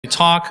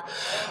talk.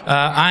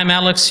 I'm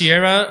Alex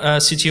Sierra,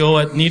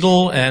 CTO at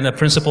Needle and a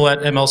principal at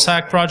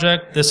MLSAC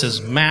project. This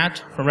is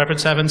Matt from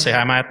Rapid7. Say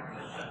hi, Matt.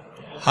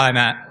 Hi,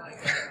 Matt.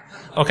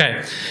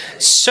 Okay,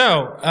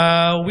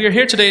 so we are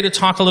here today to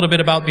talk a little bit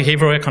about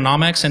behavioral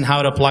economics and how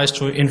it applies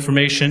to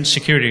information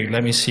security.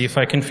 Let me see if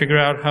I can figure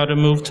out how to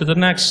move to the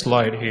next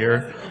slide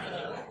here.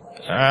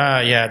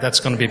 Yeah, that's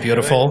going to be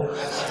beautiful.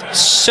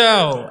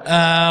 So,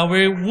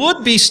 we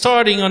would be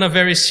starting on a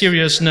very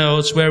serious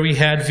note where we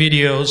had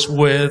videos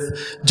with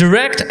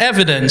direct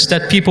evidence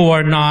that people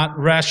are not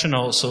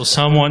rational. So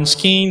someone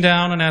skiing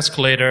down an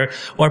escalator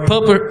or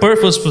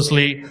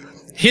purposefully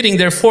hitting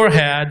their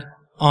forehead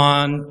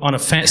on a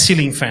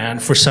ceiling fan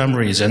for some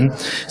reason.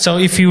 So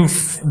if you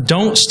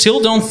still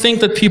don't think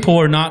that people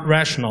are not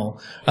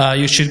rational,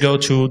 you should go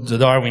to the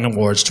Darwin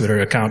Awards Twitter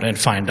account and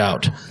find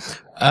out.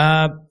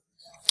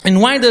 And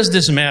why does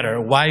this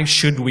matter? Why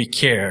should we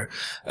care?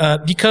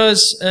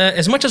 Because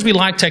as much as we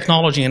like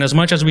technology and as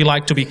much as we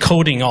like to be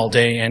coding all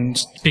day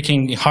and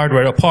picking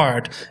hardware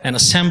apart and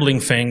assembling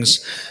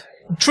things,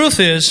 truth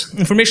is,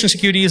 information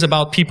security is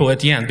about people at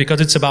the end because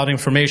it's about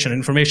information.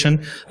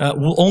 Information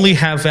will only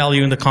have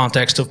value in the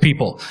context of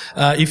people.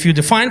 If you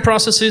define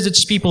processes,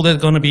 it's people that are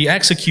going to be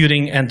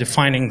executing and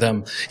defining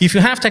them. If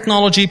you have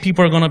technology,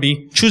 people are going to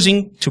be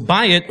choosing to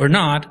buy it or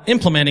not,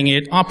 implementing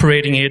it,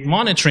 operating it,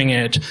 monitoring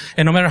it.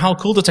 And no matter how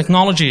cool the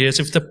technology is,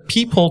 if the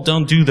people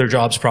don't do their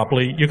jobs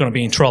properly, you're going to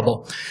be in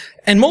trouble.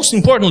 And most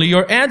importantly,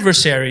 your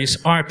adversaries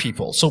are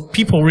people. So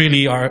people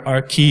really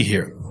are key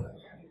here.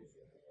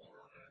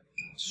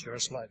 Your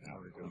slide now.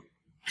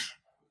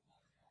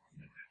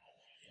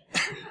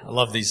 I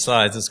love these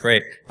slides. It's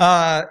great.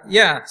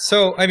 Yeah.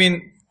 So, I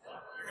mean,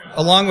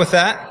 along with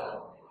that.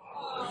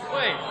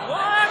 Wait,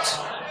 what?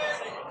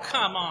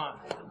 Come on.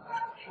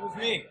 With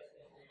me.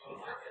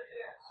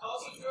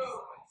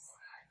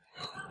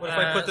 What if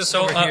I put this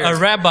so over here? A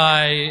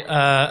rabbi,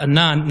 a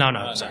nun.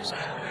 No. Sorry.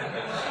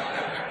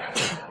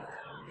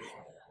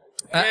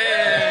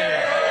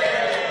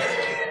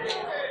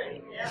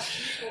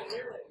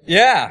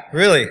 Yeah,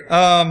 really.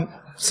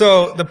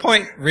 So the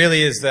point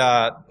really is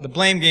that the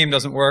blame game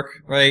doesn't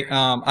work, right?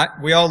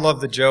 We all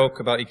love the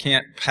joke about you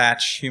can't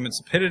patch human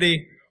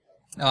stupidity.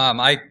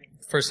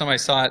 First time I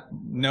saw it,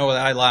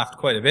 I laughed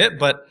quite a bit,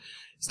 but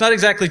it's not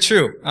exactly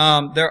true.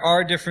 There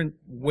are different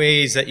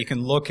ways that you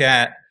can look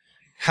at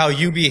how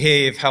you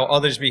behave, how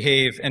others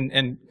behave,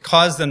 and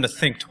cause them to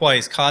think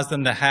twice, cause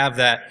them to have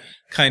that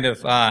kind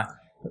of,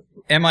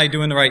 am I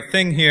doing the right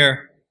thing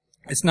here?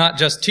 It's not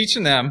just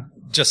teaching them,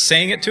 just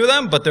saying it to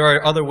them, but there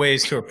are other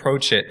ways to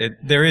approach it.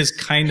 There is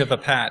kind of a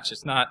patch.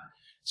 It's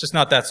just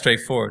not that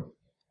straightforward.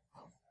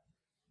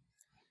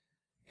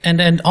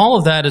 And all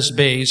of that is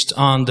based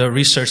on the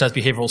research that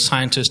behavioral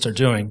scientists are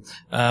doing.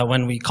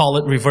 When we call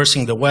it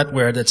reversing the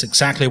wetware, that's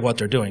exactly what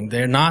they're doing.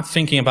 They're not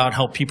thinking about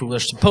how people are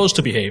supposed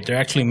to behave. They're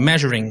actually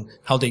measuring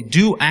how they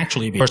do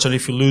actually behave. So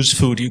if you lose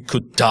food, you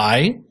could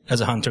die as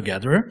a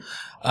hunter-gatherer.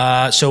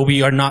 So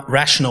we are not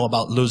rational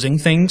about losing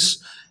things.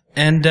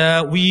 And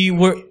we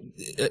were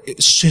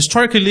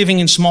historically living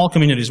in small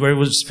communities where it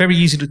was very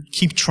easy to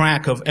keep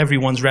track of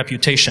everyone's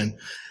reputation,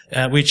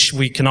 which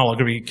we can all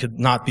agree could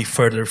not be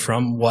further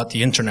from what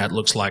the internet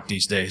looks like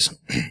these days.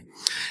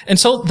 And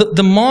so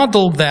the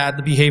model that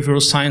the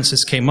behavioral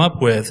sciences came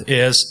up with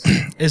is,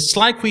 it's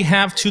like we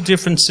have two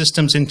different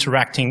systems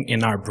interacting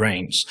in our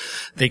brains.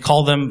 They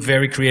call them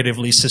very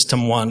creatively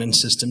System 1 and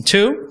System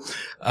 2.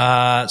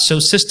 So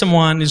System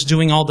 1 is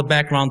doing all the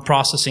background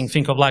processing.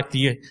 Think of like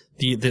the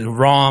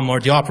ROM or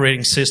the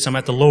operating system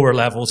at the lower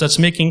levels. That's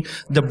making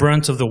the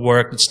brunt of the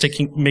work. It's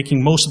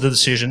making most of the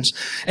decisions.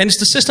 And it's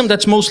the system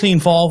that's mostly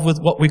involved with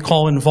what we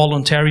call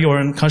involuntary or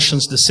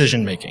unconscious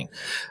decision making.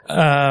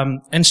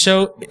 And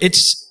so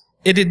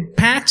it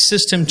impacts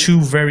System 2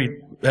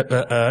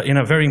 in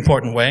a very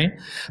important way.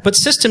 But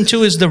System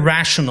 2 is the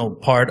rational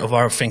part of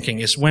our thinking,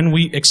 is when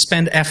we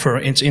expend effort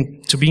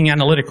into being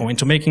analytical,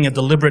 into making a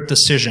deliberate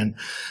decision.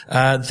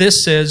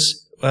 This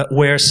is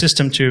where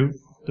System 2,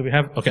 do we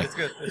have? Okay.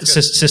 It's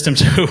good. System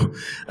 2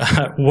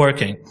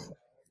 working.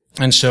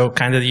 And so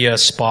kind of the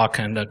Spock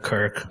and the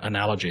Kirk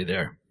analogy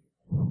there.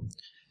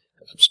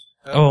 Oops.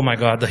 Oh my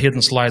God, the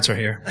hidden slides are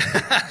here.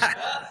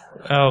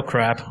 Oh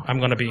crap, I'm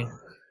going to be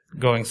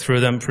going through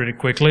them pretty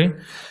quickly.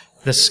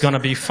 This is going to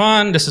be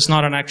fun. This is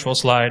not an actual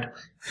slide.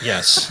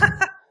 Yes.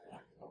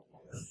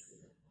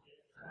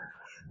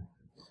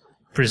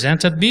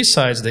 Present at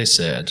BSides, they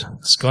said.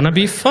 It's going to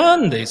be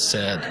fun, they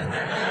said.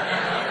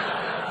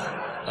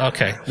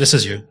 Okay, this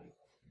is you.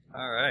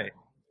 All right.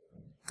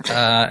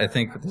 I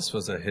think this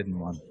was a hidden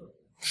one.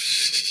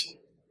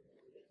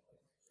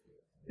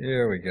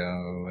 Here we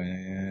go,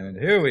 and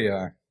here we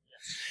are.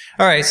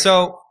 All right,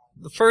 so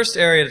the first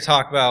area to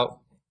talk about,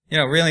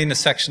 really in the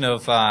section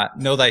of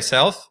know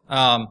thyself,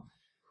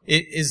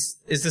 is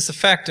this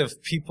effect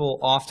of people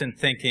often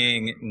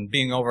thinking and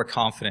being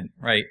overconfident,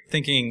 right?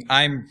 Thinking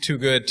I'm too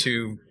good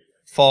to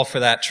fall for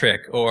that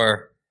trick,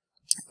 or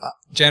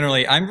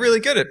generally I'm really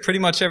good at pretty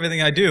much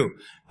everything I do.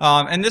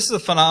 And this is a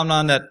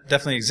phenomenon that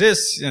definitely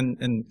exists,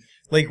 and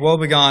Lake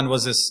Wobegon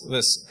was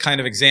this kind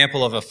of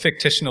example of a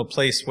fictional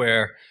place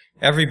where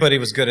everybody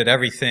was good at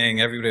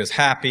everything, everybody was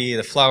happy,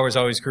 the flowers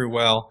always grew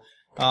well.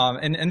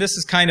 And this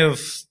is kind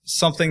of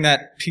something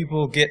that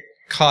people get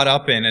caught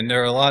up in, and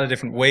there are a lot of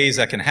different ways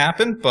that can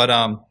happen, but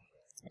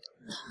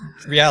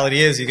reality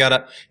is you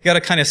gotta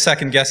kind of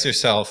second guess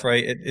yourself,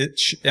 right?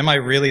 Am I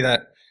really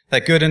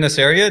that good in this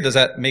area? Does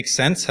that make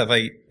sense?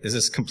 Is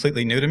this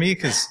completely new to me?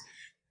 Because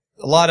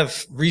a lot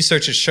of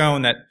research has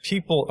shown that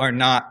people are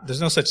not,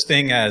 there's no such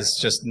thing as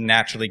just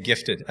naturally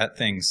gifted at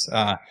things.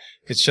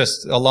 It's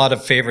just a lot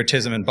of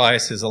favoritism and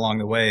biases along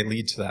the way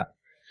lead to that.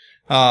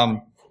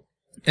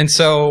 And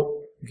so,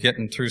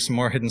 getting through some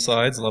more hidden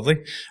slides, lovely.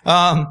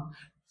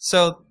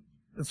 So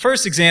the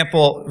first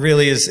example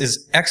really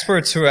is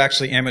experts who are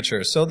actually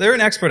amateurs. So they're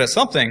an expert at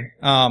something,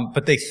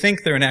 but they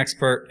think they're an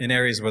expert in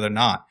areas where they're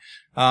not.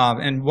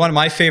 And one of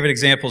my favorite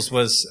examples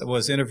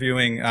was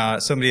interviewing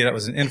somebody that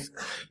was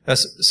a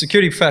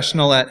security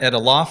professional at a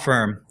law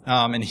firm,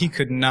 and he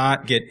could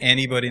not get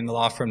anybody in the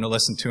law firm to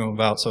listen to him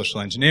about social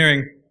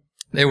engineering.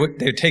 They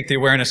would take the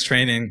awareness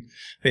training,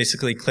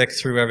 basically click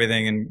through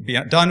everything and be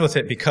done with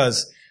it,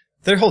 because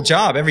their whole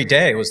job every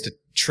day was to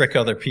trick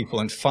other people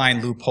and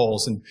find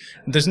loopholes, and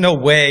there's no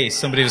way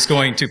somebody was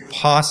going to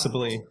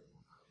possibly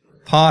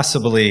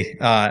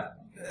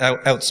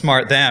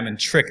outsmart them and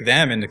trick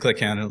them into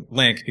clicking on a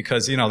link,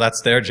 because,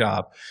 that's their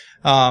job.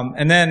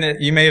 And then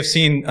you may have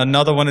seen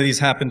another one of these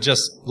happen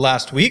just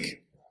last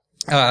week.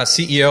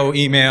 CEO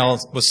email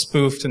was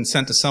spoofed and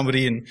sent to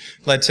somebody and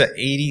led to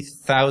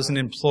 80,000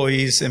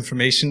 employees'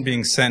 information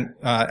being sent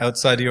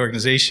outside the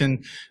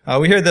organization.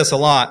 We hear this a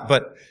lot,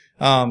 but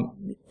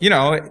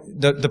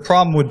the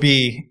problem would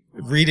be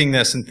reading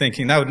this and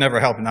thinking that would never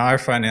help in our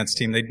finance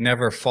team. They'd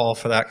never fall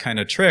for that kind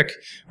of trick.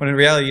 When in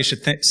reality, you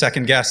should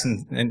second guess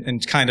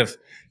and kind of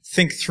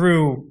think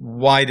through,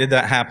 why did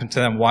that happen to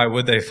them? Why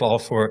would they fall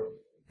for it?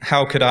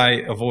 How could I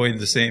avoid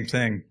the same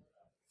thing?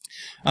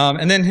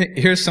 And then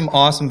here's some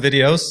awesome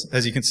videos,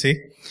 as you can see,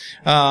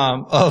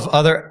 of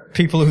other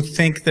people who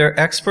think they're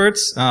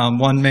experts.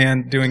 One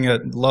man doing a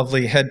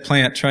lovely head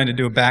plant, trying to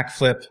do a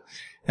backflip,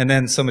 and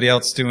then somebody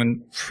else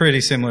doing pretty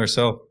similar.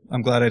 So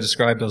I'm glad I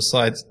described those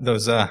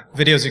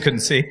videos you couldn't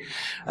see.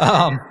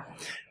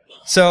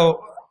 So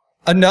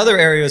another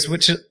area is,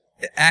 which is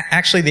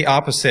actually the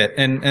opposite,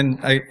 and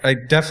I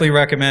definitely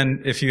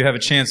recommend, if you have a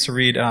chance, to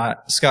read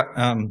Scott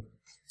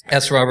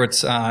S.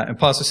 Roberts'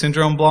 Imposter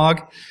Syndrome blog.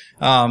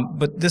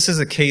 But this is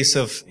a case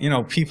of,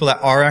 people that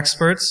are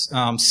experts,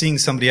 seeing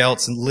somebody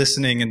else and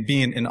listening and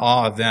being in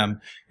awe of them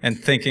and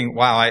thinking,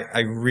 wow,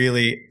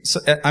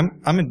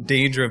 I'm in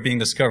danger of being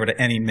discovered at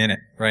any minute,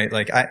 right?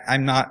 Like,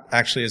 I'm not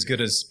actually as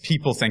good as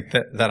people think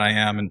that I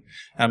am, and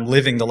I'm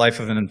living the life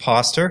of an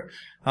imposter.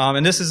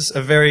 And this is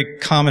a very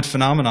common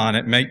phenomenon.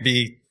 It might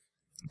be,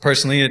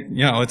 personally,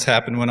 it's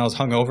happened when I was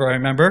hungover, I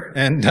remember,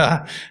 and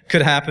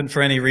could happen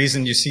for any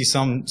reason. You see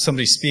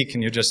somebody speak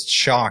and you're just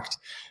shocked.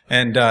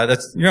 And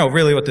that's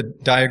really what the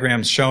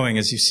diagram's showing,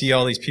 is you see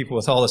all these people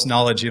with all this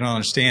knowledge you don't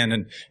understand,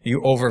 and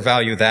you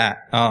overvalue that.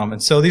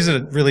 And so these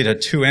are really the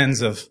two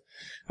ends of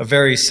a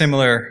very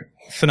similar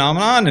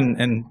phenomenon,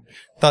 and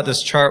thought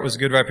this chart was a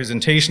good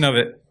representation of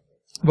it.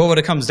 But what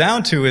it comes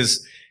down to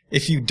is,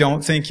 if you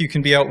don't think you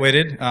can be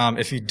outwitted,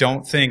 if you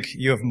don't think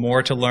you have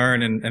more to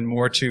learn and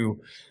more to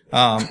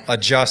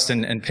adjust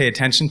and pay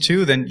attention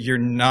to, then you're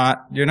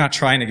not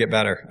trying to get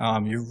better.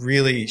 You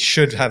really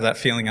should have that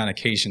feeling on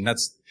occasion.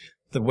 That's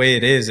the way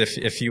it is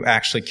if you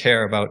actually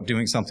care about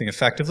doing something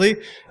effectively.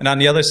 And on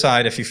the other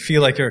side, if you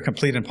feel like you're a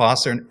complete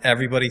imposter and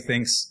everybody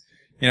thinks,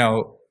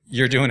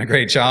 you're doing a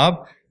great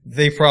job,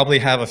 they probably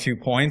have a few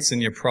points, and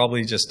you're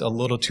probably just a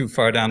little too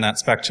far down that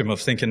spectrum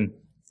of thinking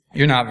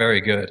you're not very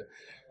good.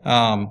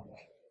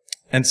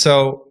 And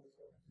so,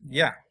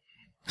 yeah.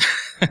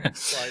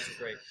 Slides are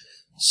great.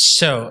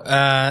 So,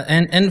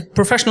 and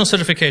professional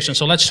certification.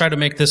 So let's try to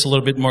make this a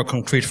little bit more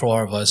concrete for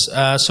all of us.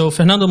 So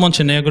Fernando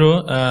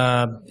Montenegro,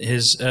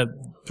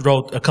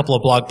 wrote a couple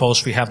of blog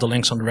posts. We have the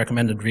links on the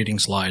recommended reading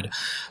slide,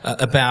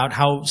 about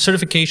how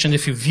certification,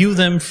 if you view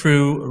them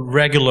through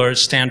regular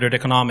standard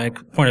economic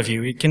point of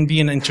view, it can be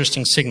an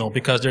interesting signal,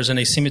 because there's an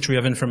asymmetry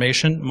of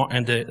information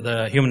in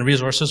the human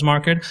resources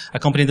market. A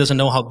company doesn't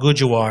know how good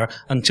you are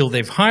until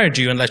they've hired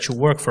you and let you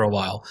work for a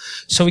while.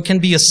 So it can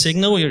be a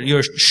signal.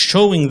 You're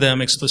showing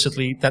them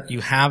explicitly that you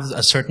have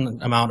a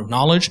certain amount of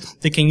knowledge.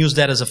 They can use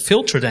that as a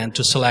filter then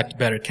to select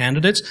better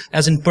candidates,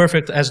 as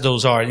imperfect as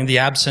those are, in the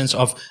absence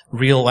of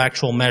real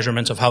actual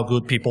measurements of how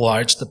good people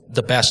are. It's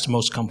the best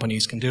most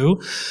companies can do.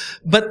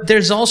 But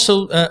there's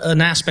also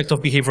an aspect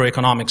of behavioral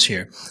economics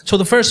here. So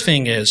the first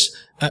thing is,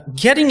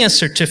 getting a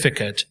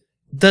certificate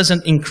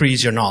doesn't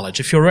increase your knowledge.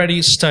 If you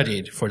already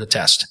studied for the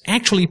test,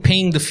 actually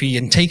paying the fee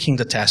and taking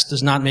the test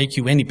does not make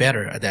you any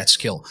better at that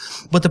skill.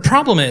 But the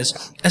problem is,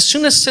 as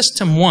soon as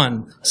System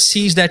 1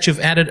 sees that you've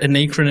added an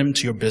acronym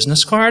to your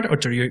business card or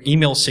to your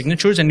email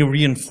signatures, and you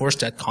reinforce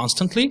that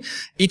constantly,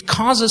 it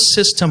causes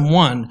System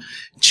 1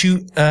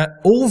 to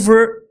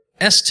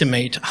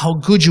estimate how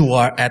good you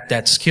are at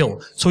that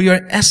skill. So you're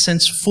in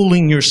essence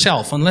fooling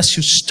yourself. Unless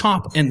you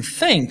stop and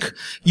think,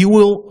 you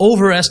will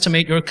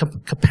overestimate your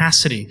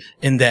capacity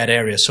in that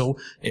area. So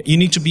you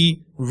need to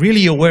be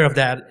really aware of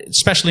that,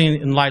 especially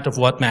in light of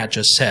what Matt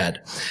just said.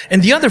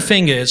 And the other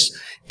thing is,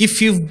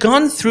 if you've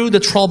gone through the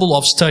trouble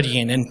of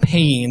studying and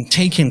paying and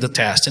taking the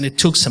test, and it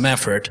took some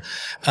effort,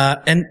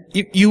 and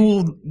you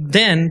will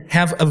then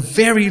have a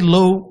very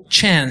low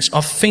chance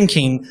of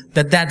thinking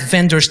that that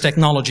vendor's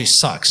technology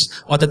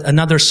sucks, or that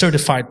another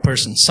certified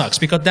person sucks,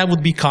 because that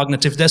would be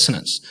cognitive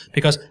dissonance.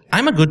 Because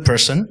I'm a good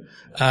person,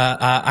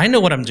 I know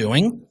what I'm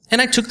doing, and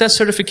I took that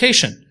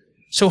certification.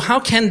 So how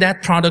can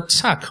that product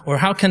suck? Or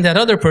how can that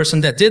other person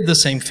that did the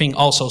same thing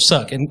also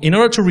suck? And in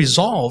order to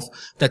resolve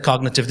that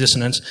cognitive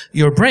dissonance,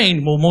 your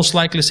brain will most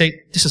likely say,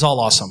 this is all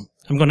awesome.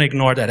 I'm going to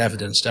ignore that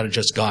evidence that I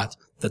just got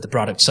that the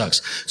product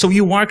sucks. So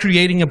you are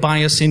creating a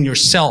bias in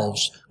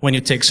yourselves when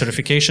you take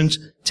certifications.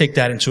 Take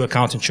that into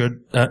account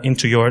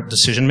into your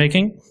decision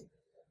making.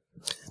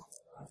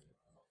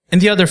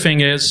 And the other thing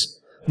is,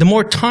 the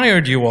more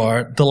tired you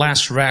are, the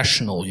less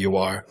rational you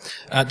are.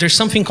 There's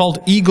something called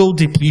ego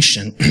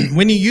depletion.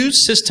 When you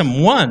use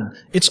System 1,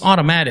 it's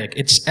automatic,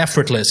 it's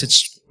effortless,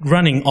 it's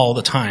running all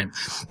the time.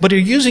 But you're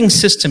using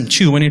System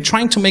 2, when you're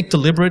trying to make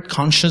deliberate,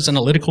 conscious,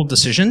 analytical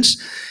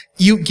decisions,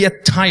 you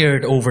get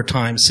tired over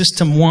time.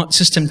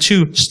 System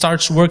 2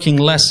 starts working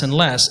less and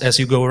less as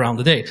you go around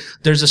the day.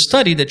 There's a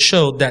study that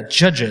showed that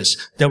judges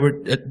that were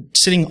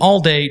sitting all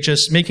day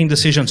just making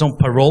decisions on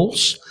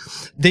paroles,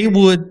 they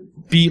would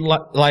be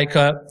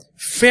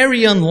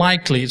very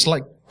unlikely, it's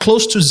like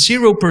close to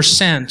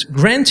 0%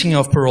 granting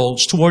of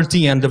paroles towards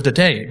the end of the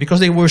day, because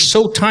they were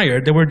so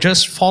tired, they were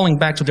just falling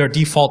back to their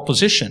default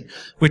position,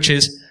 which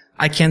is,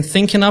 I can't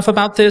think enough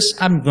about this,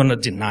 I'm going to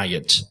deny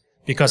it,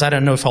 because I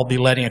don't know if I'll be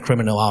letting a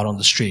criminal out on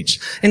the streets.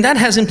 And that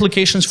has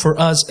implications for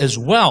us as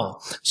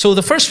well. So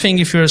the first thing,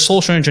 if you're a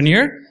social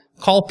engineer,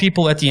 call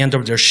people at the end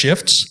of their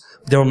shifts.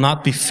 They'll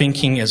not be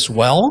thinking as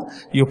well.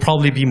 You'll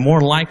probably be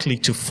more likely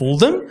to fool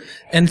them.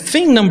 And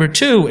thing number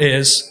 2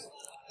 is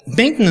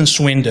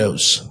maintenance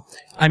windows.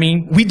 I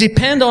mean, we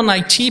depend on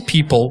IT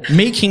people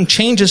making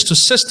changes to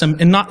system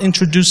and not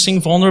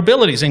introducing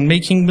vulnerabilities and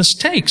making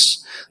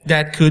mistakes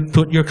that could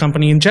put your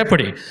company in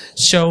jeopardy.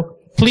 So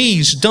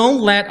please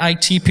don't let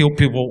IT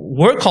people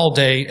work all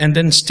day and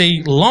then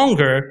stay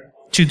longer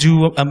to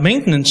do a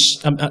maintenance,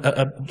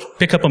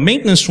 pick up a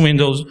maintenance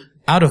window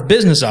out of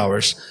business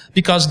hours,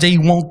 because they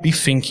won't be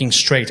thinking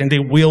straight and they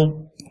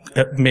will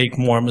make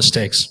more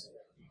mistakes.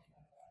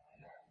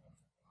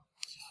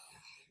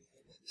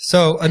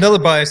 So another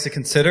bias to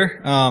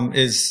consider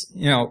is,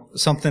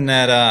 something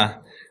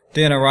that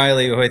Dan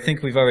O'Reilly, who I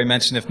think we've already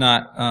mentioned, if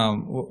not,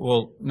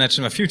 we'll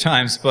mention him a few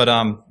times, but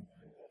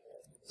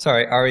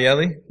sorry,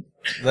 Ariely?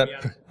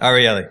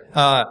 Ariely.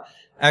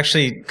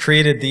 Actually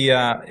created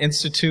the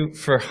Institute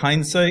for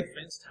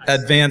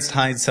Advanced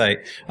Hindsight,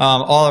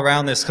 all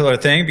around this sort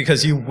of thing,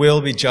 because you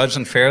will be judged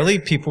unfairly.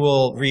 People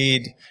will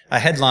read a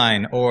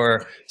headline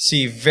or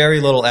see very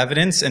little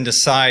evidence and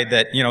decide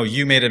that,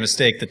 you made a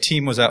mistake, the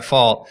team was at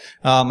fault.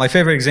 My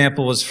favorite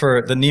example was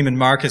for the Neiman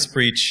Marcus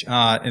breach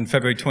in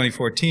February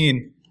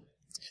 2014.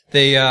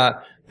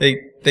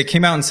 They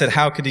came out and said,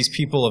 how could these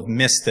people have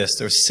missed this?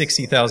 There were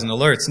 60,000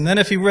 alerts. And then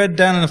if you read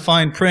down in the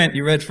fine print,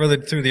 you read further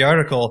through the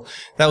article,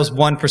 that was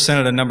 1%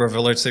 of the number of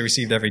alerts they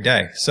received every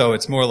day. So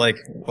it's more like,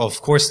 well,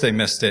 of course they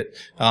missed it.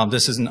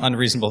 This is an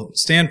unreasonable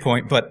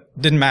standpoint, but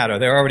it didn't matter.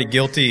 They were already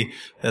guilty,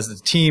 as the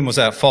team was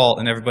at fault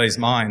in everybody's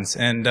minds.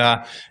 And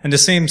the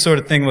same sort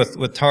of thing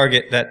with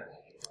Target, that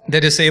they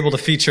disabled a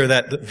feature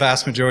that the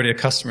vast majority of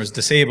customers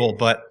disable,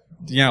 but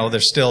they're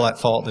still at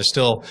fault. They're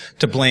still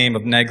to blame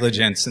of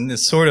negligence. And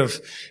this sort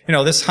of,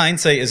 this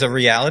hindsight is a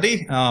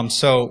reality.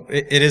 So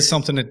it is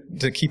something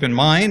to keep in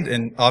mind.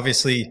 And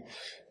obviously,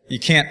 you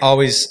can't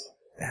always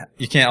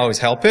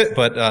help it.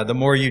 But the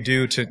more you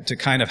do to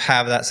kind of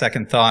have that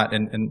second thought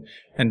and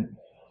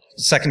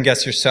second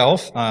guess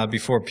yourself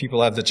before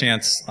people have the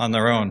chance on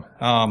their own.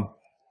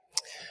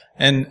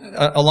 And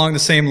along the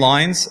same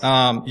lines,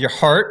 your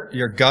heart,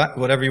 your gut,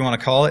 whatever you want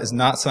to call it, is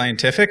not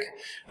scientific.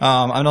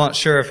 I'm not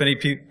sure if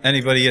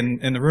anybody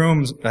in the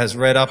room has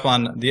read up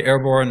on the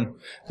airborne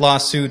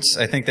lawsuits.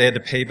 I think they had to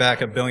pay back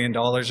 $1 billion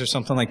or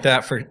something like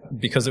that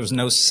because there was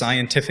no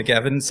scientific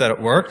evidence that it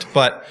worked.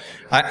 But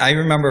I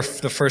remember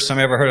the first time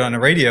I ever heard it on the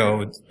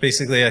radio.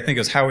 Basically, I think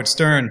it was Howard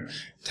Stern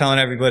telling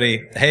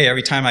everybody, "Hey,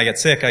 every time I get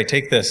sick, I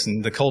take this,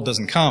 and the cold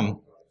doesn't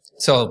come."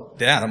 So,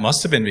 yeah, it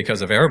must have been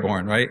because of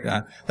airborne, right?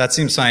 That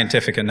seems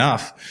scientific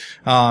enough.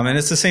 And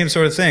it's the same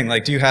sort of thing.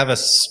 Like, do you have a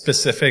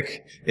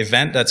specific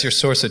event that's your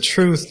source of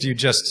truth? Do you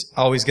just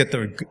always get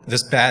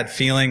this bad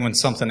feeling when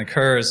something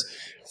occurs?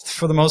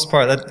 For the most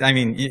part,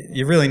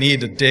 you really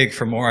need to dig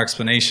for more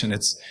explanation.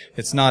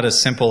 It's not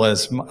as simple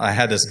as I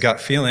had this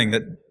gut feeling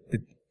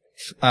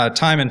that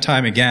time and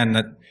time again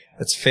that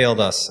it's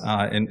failed us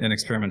in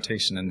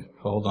experimentation. And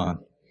hold on.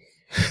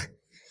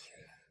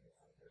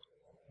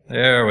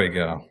 There we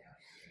go.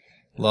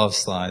 Love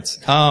slides.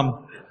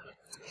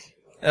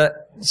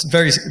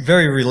 Very,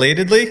 very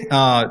relatedly,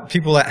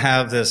 people that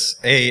have this,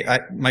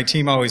 my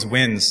team always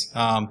wins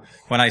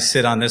when I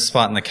sit on this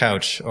spot on the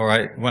couch,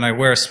 or when I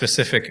wear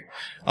specific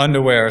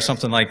underwear or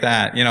something like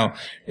that. You know,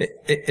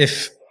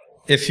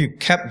 if you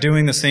kept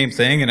doing the same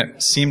thing and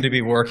it seemed to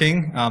be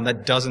working,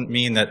 that doesn't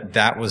mean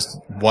that was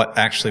what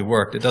actually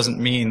worked. It doesn't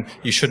mean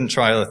you shouldn't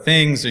try other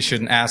things. You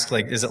shouldn't ask,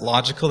 like, is it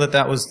logical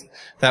that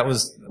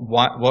was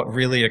what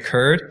really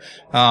occurred?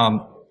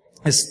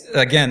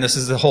 Again, this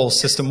is the whole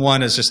system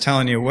one is just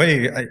telling you,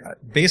 wait,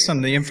 based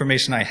on the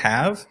information I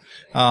have,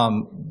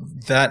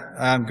 that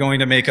I'm going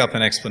to make up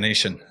an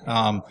explanation.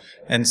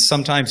 And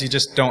sometimes you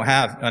just don't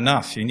have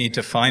enough. You need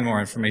to find more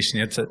information.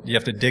 You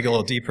have to dig a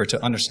little deeper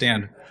to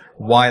understand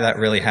why that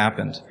really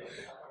happened.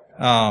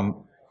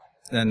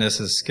 And this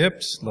is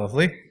skipped.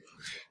 Lovely.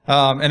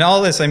 And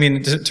all this, I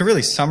mean, to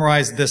really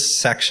summarize this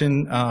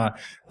section,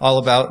 all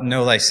about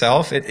know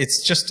thyself,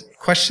 it's just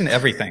question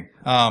everything.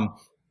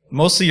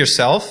 Mostly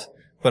yourself,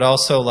 but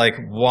also like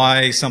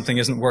why something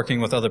isn't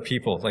working with other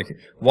people. Like,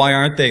 why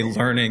aren't they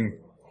learning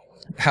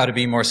how to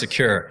be more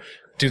secure?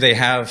 Do they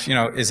have, you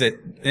know, is it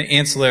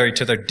ancillary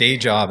to their day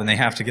job and they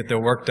have to get their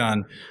work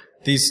done?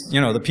 These,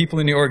 you know, the people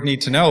in the org need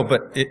to know,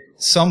 but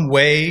some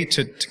way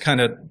to kind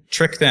of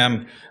trick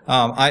them.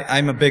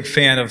 I'm a big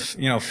fan of,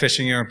 you know,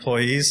 phishing your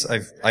employees.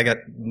 I got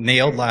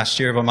nailed last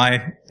year by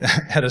my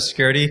head of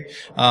security,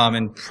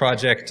 in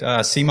Project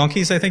Sea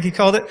Monkeys, I think he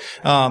called it.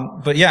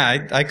 But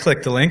yeah, I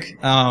clicked the link.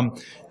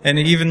 And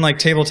even like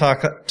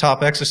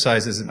tabletop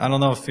exercises. I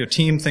don't know if your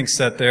team thinks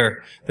that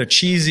they're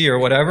cheesy or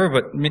whatever,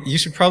 but you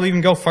should probably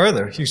even go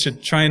further. You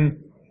should try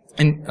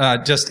and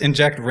just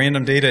inject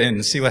random data in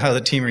and see how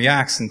the team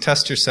reacts and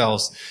test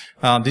yourselves.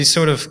 These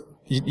sort of,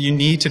 you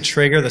need to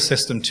trigger the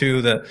system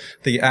to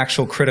the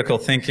actual critical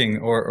thinking,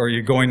 or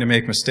you're going to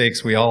make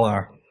mistakes. We all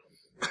are.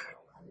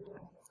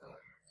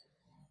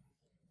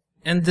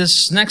 In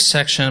this next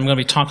section, I'm going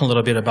to be talking a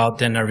little bit about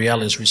Dan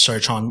Ariely's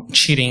research on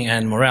cheating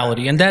and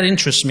morality. And that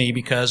interests me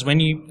because when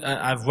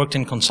I've worked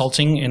in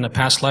consulting in a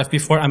past life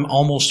before, I'm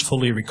almost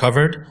fully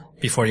recovered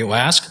before you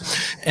ask.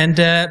 And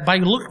by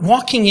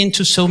walking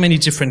into so many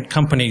different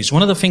companies,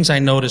 one of the things I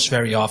notice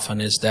very often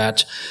is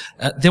that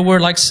there were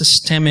like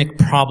systemic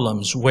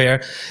problems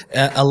where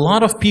a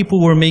lot of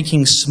people were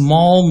making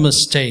small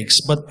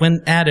mistakes, but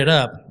when added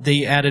up,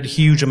 they added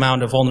huge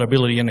amount of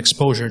vulnerability and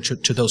exposure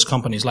to those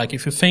companies. Like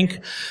if you think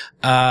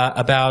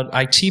about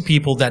IT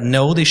people that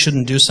know they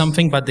shouldn't do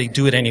something, but they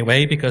do it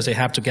anyway because they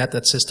have to get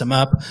that system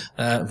up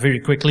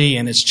very quickly,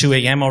 and it's 2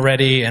 a.m.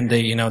 already, and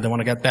they want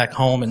to get back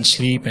home and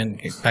sleep and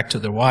get back to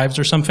their wives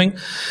or something.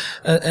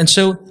 And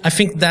so I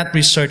think that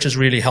research is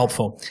really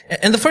helpful.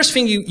 And the first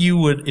thing you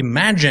would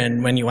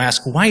imagine when you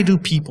ask, why do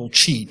people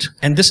cheat?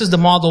 And this is the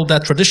model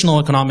that traditional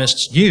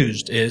economists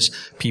used, is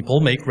people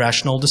make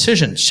rational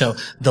decisions. So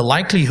the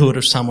likelihood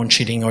of someone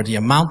cheating, or the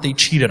amount they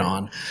cheated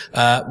on,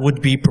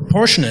 would be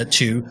proportionate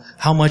to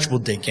how much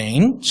would they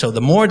gain. So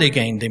the more they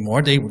gain, the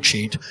more they would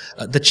cheat.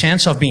 The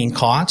chance of being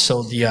caught,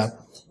 so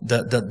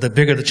the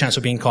bigger the chance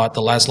of being caught,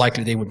 the less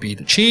likely they would be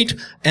to cheat,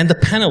 and the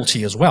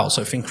penalty as well.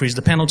 So if you increase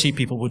the penalty,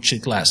 people would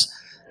cheat less.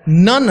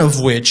 None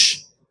of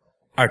which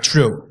are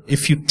true.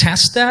 If you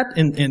test that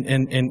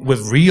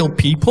with real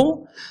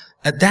people,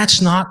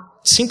 that's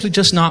simply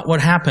just not what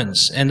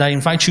happens. And I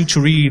invite you to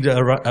read,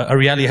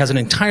 Ariely has an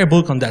entire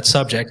book on that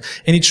subject,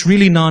 and it's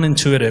really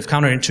non-intuitive,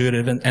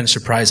 counterintuitive, and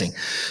surprising.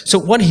 So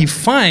what he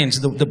finds,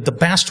 the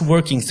best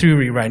working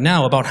theory right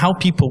now about how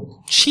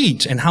people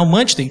cheat and how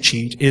much they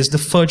cheat, is the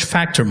fudge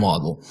factor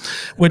model,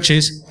 which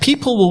is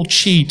people will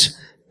cheat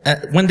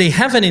when they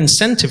have an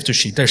incentive to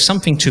cheat, there's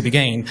something to be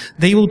gained,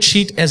 they will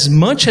cheat as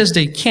much as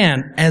they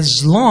can,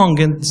 as long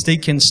as they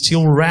can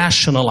still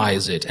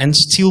rationalize it and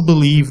still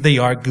believe they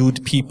are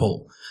good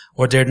people,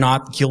 or they're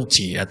not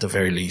guilty at the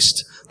very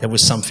least. There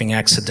was something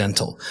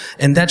accidental.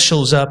 And that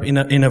shows up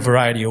in a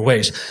variety of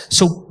ways.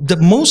 So the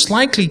most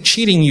likely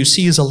cheating you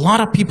see is a lot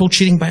of people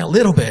cheating by a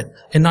little bit,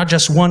 and not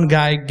just one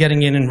guy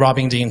getting in and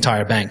robbing the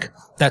entire bank.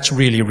 That's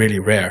really, really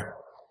rare.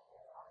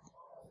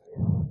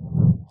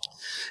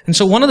 And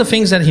so one of the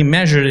things that he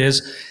measured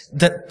is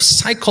the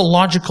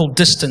psychological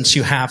distance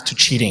you have to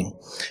cheating.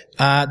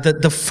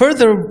 The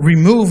further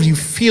removed you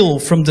feel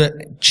from the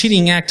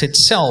cheating act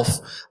itself,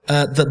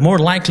 the more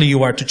likely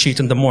you are to cheat,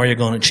 and the more you're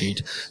going to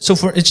cheat. So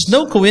it's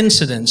no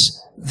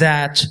coincidence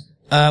that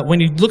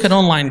when you look at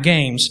online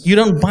games, you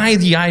don't buy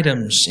the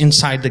items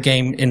inside the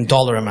game in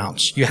dollar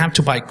amounts. You have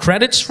to buy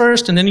credits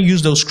first, and then you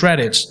use those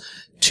credits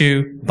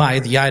to buy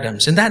the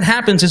items. And that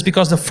happens is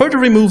because the further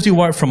removed you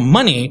are from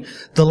money,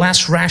 the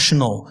less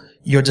rational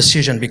your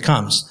decision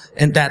becomes.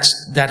 And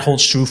that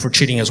holds true for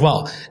cheating as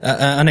well.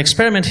 An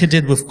experiment he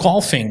did with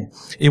golfing,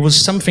 it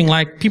was something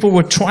like people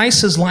were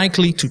twice as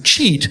likely to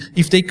cheat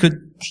if they could,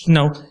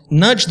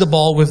 nudge the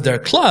ball with their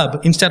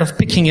club instead of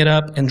picking it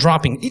up and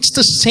dropping. It's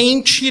the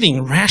same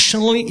cheating.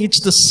 Rationally,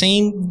 it's the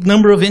same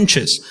number of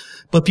inches.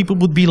 But people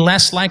would be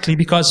less likely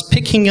because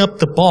picking up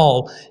the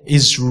ball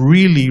is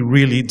really,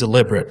 really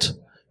deliberate.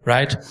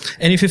 Right?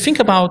 And if you think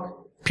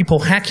about people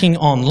hacking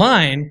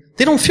online,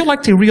 they don't feel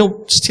like they're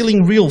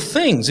stealing real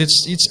things.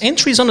 It's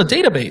entries on a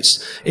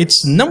database.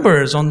 It's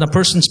numbers on the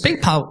person's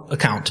PayPal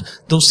account.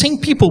 Those same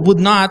people would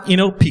not,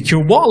 pick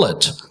your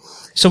wallet.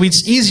 So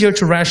it's easier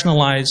to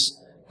rationalize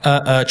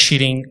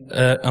cheating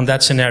on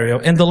that scenario.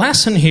 And the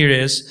lesson here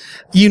is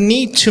you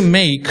need to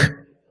make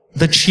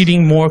the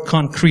cheating more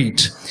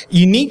concrete.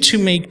 You need to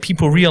make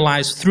people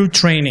realize through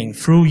training,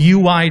 through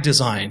UI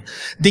design,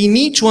 they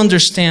need to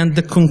understand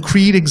the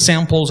concrete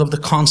examples of the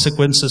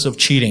consequences of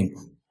cheating.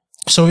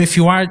 So if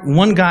you are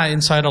one guy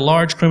inside a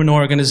large criminal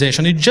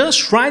organization, you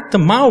just write the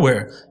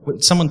malware.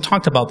 Someone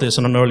talked about this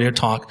in an earlier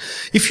talk.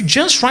 If you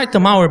just write the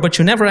malware, but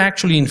you never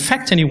actually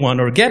infect anyone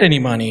or get any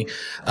money,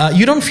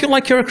 you don't feel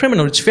like you're a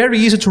criminal. It's very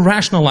easy to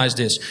rationalize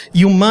this.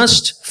 You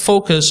must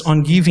focus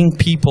on giving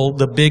people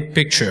the big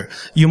picture.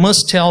 You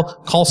must tell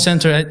call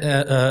center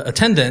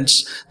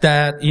attendants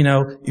that,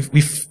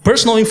 if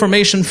personal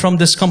information from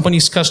this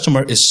company's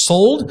customer is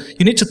sold,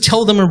 you need to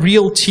tell them a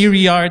real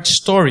teary-eyed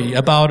story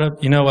about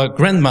a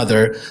grandmother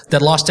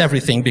that lost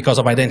everything because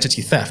of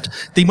identity theft.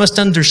 They must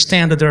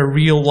understand that there are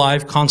real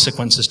live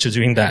consequences to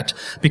doing that,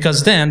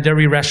 because then their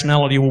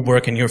irrationality will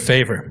work in your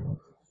favor.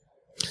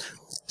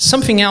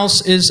 Something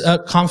else is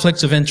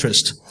conflicts of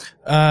interest.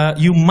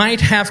 You might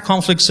have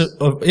conflicts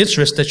of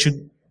interest that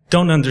you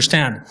don't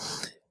understand.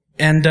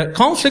 And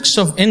conflicts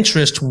of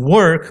interest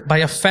work by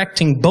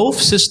affecting both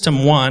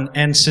System 1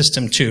 and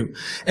System 2.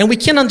 And we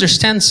can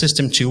understand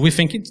System 2. We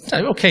think,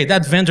 okay,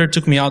 that vendor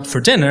took me out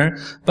for dinner,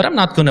 but I'm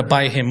not going to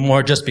buy him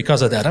more just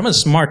because of that. I'm a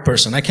smart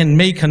person. I can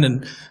make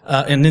an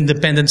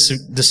independent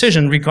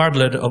decision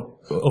regardless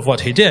of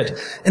what he did.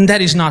 And that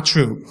is not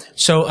true.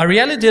 So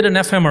Ariely did an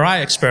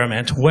fMRI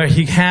experiment where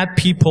he had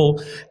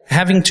people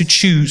having to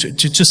choose,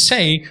 to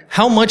say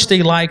how much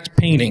they liked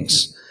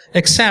paintings.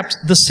 Except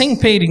the same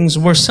paintings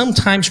were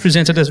sometimes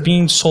presented as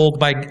being sold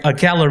by a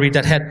gallery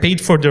that had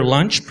paid for their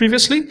lunch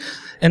previously,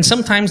 and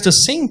sometimes the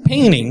same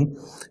painting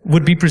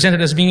would be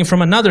presented as being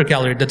from another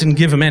gallery that didn't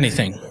give them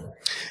anything.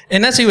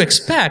 And as you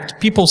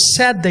expect, people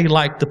said they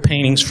liked the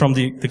paintings from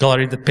the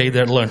gallery that paid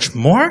their lunch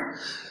more,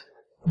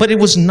 but it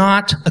was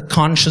not a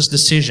conscious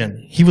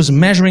decision. He was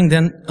measuring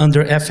them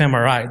under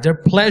fMRI. Their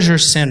pleasure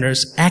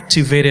centers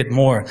activated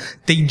more.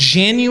 They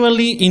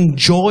genuinely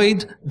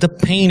enjoyed the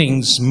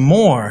paintings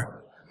more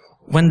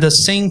when the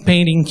same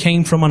painting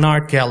came from an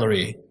art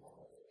gallery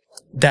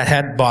that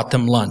had bought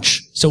them lunch.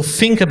 So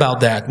think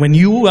about that. When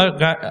you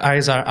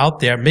guys are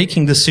out there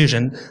making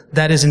decisions,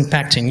 that is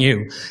impacting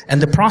you.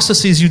 And the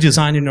processes you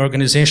design in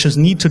organizations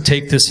need to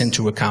take this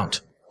into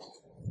account.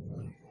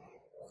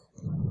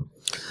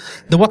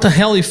 The what the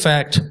hell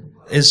effect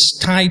is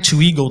tied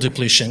to ego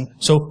depletion.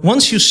 So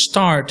once you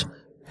start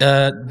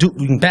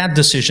doing bad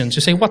decisions,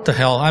 you say, what the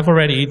hell, I've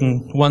already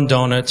eaten one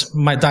donut,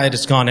 my diet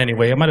is gone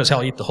anyway, I might as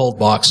well eat the whole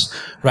box,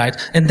 right?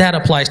 And that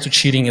applies to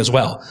cheating as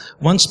well.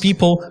 Once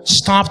people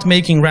stopped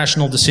making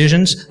rational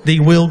decisions, they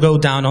will go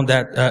down on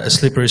that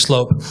slippery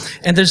slope.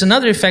 And there's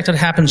another effect that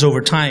happens over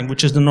time,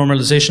 which is the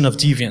normalization of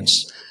deviance,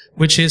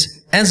 which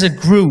is, as a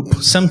group,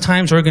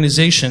 sometimes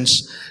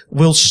organizations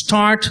will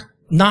start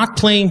not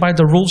playing by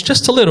the rules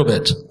just a little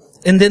bit,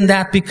 and then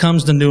that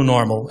becomes the new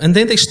normal. And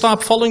then they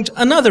stop following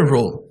another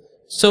rule.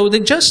 So they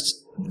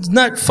just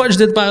not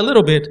fudged it by a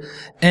little bit,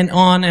 and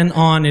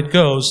on it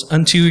goes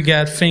until you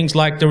get things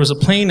like there was a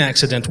plane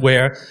accident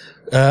where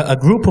a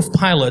group of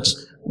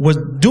pilots was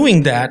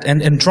doing that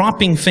and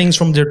dropping things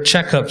from their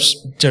checkups,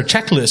 their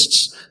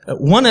checklists,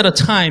 one at a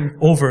time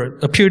over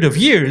a period of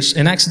years,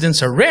 and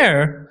accidents are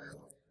rare,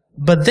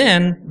 but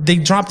then they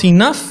dropped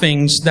enough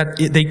things that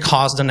they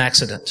caused an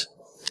accident.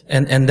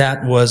 And that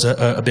was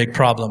a big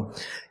problem.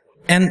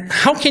 And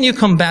how can you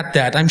combat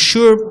that? I'm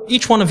sure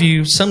each one of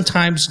you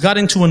sometimes got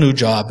into a new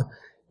job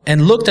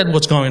and looked at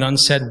what's going on and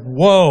said,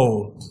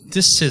 whoa,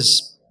 this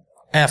is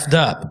effed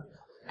up.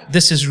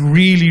 This is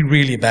really,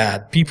 really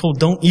bad. People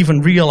don't even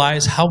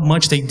realize how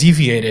much they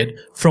deviated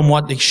from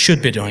what they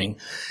should be doing.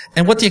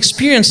 And what the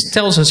experience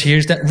tells us here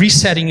is that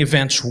resetting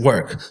events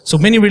work. So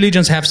many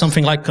religions have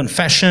something like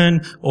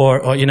confession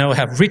or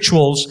have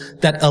rituals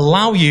that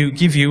allow you,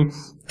 give you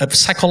a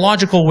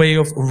psychological way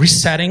of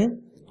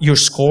resetting your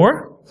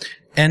score.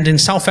 And in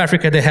South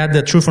Africa, they had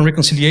the Truth and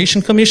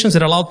Reconciliation Commissions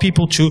that allowed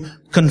people to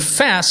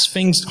confess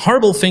things,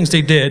 horrible things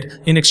they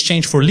did in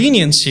exchange for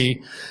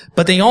leniency.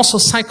 But they also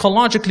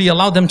psychologically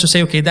allowed them to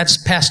say, okay, that's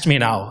past me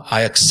now.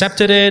 I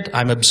accepted it.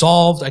 I'm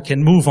absolved. I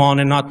can move on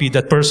and not be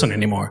that person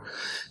anymore.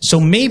 So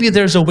maybe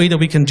there's a way that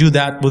we can do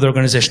that with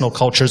organizational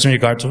cultures in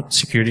regard to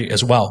security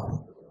as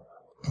well.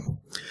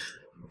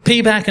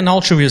 Payback and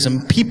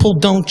altruism. People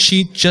don't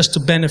cheat just to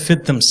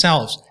benefit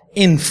themselves.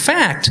 In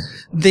fact,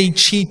 they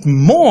cheat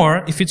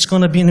more if it's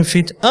going to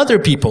benefit other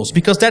people's,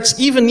 because that's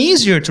even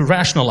easier to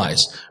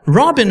rationalize.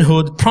 Robin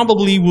Hood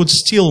probably would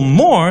steal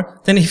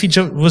more than if he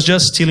was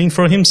just stealing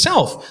for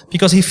himself,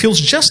 because he feels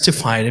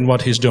justified in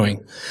what he's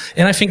doing.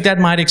 And I think that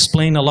might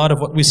explain a lot of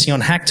what we see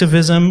on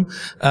hacktivism,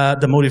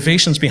 the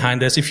motivations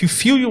behind this. If you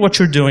feel what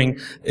you're doing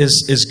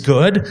is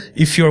good,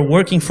 if you're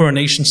working for a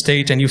nation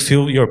state and you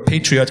feel you're a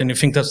patriot and you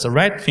think that's the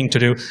right thing to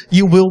do,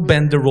 you will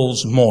bend the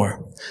rules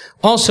more.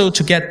 Also,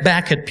 to get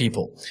back at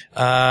people.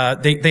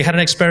 They had an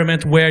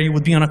experiment where you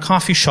would be on a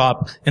coffee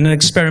shop and an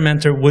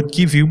experimenter would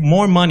give you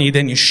more money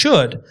than you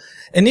should.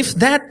 And if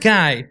that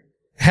guy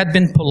had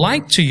been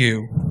polite to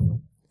you,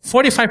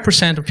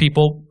 45% of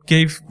people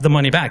gave the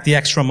money back, the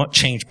extra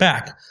change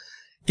back.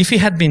 If he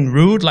had been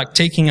rude, like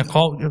taking a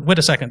call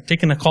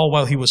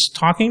while he was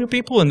talking to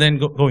people and then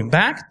going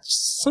back,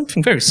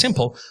 something very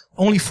simple,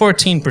 only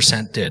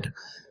 14% did.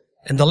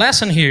 And the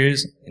lesson here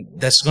is,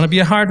 that's going to be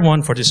a hard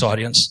one for this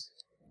audience,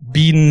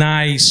 be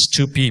nice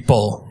to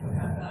people.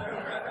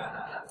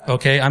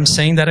 Okay, I'm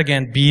saying that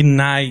again, be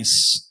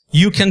nice.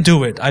 You can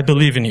do it, I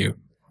believe in you.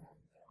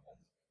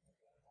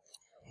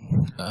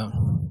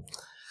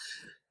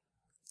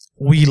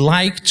 We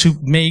like to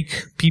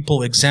make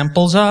people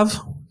examples of,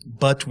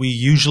 but we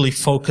usually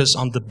focus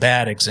on the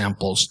bad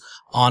examples,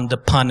 on the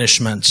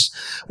punishments.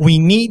 We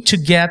need to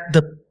get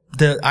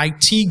the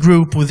IT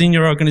group within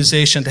your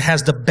organization that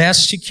has the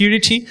best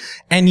security,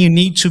 and you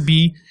need to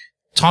be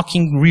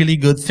talking really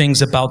good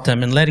things about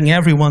them and letting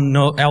everyone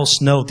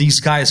else know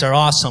these guys are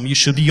awesome. You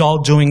should be all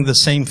doing the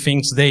same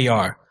things they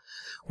are.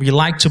 We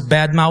like to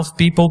badmouth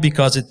people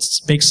because it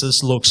makes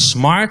us look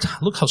smart.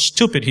 Look how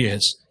stupid he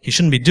is. He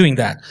shouldn't be doing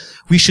that.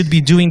 We should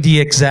be doing the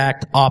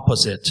exact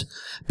opposite,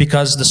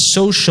 because the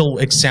social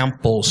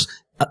examples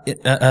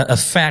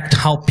affect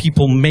how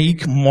people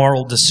make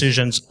moral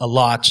decisions a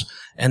lot,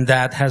 and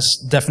that has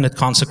definite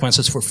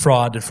consequences for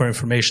fraud and for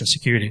information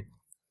security.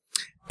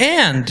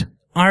 And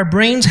our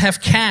brains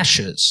have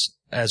caches,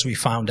 as we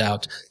found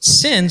out,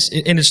 since,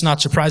 and it's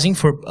not surprising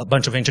for a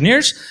bunch of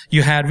engineers,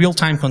 you had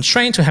real-time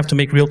constraints, you have to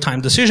make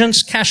real-time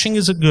decisions. Caching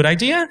is a good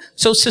idea,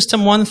 so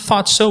System 1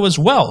 thought so as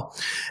well.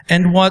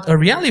 And what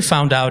Ariely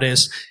found out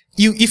is,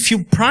 if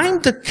you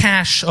prime the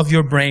cache of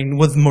your brain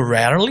with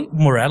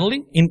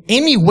morality, in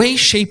any way,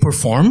 shape, or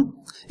form,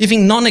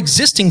 even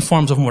non-existing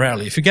forms of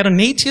morality, if you get an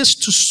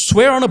atheist to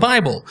swear on a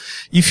Bible,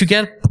 if you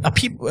get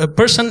a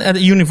person at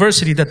a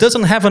university that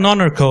doesn't have an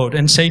honor code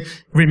and say,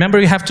 remember,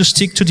 you have to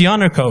stick to the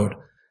honor code.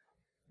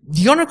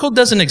 The honor code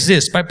doesn't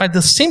exist. By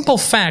the simple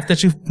fact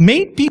that you've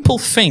made people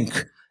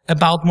think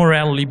about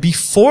morality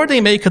before they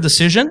make a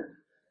decision,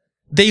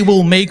 they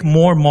will make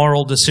more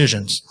moral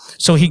decisions.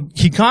 So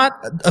he got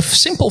a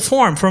simple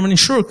form from an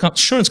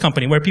insurance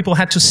company where people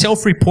had to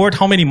self-report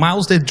how many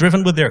miles they'd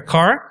driven with their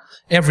car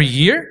every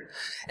year.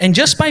 And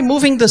just by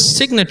moving the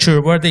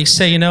signature where they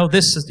say,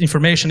 this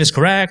information is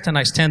correct and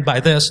I stand by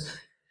this,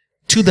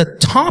 to the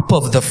top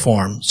of the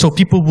form, so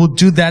people would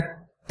do that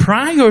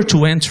prior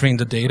to entering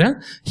the data,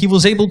 he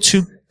was able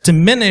to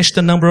diminish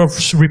the number of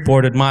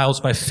reported miles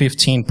by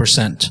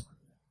 15%.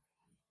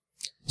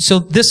 So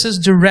this is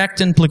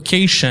direct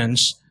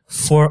implications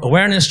for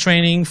awareness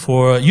training,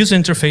 for user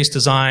interface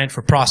design,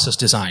 for process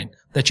design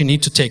that you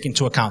need to take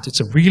into account. It's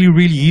a really,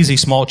 really easy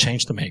small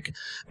change to make.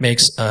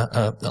 Makes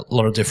a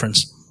lot of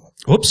difference.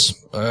 Whoops.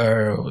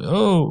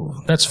 Oh,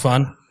 that's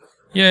fun.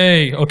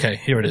 Yay. Okay,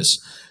 here it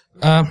is.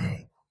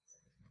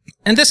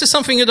 And this is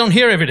something you don't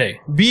hear every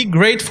day. Be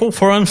grateful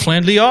for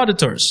unfriendly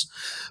auditors.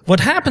 What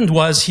happened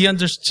was he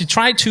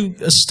tried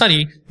to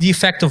study the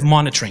effect of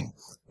monitoring.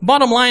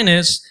 Bottom line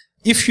is,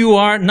 if you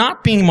are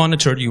not being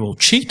monitored, you will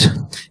cheat.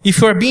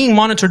 If you are being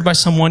monitored by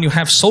someone you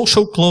have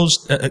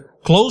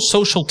close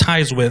social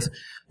ties with,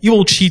 you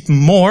will cheat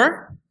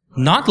more,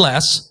 not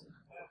less.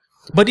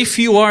 But if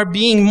you are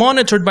being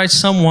monitored by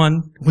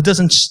someone who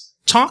doesn't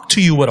talk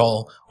to you at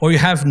all, or you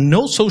have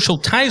no social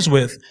ties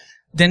with,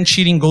 then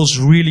cheating goes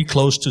really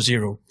close to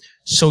zero.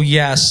 So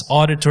yes,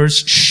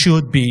 auditors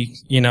should be,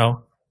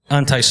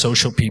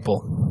 antisocial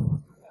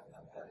people.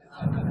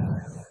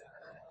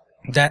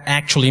 That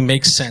actually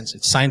makes sense.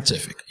 It's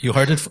scientific. You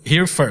heard it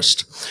here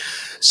first.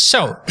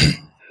 So,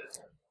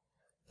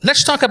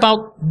 let's talk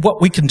about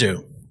what we can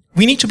do.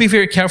 We need to be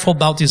very careful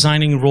about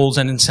designing rules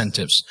and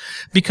incentives.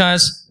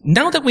 Because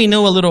now that we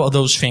know a little of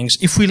those things,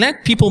 if we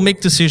let people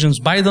make decisions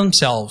by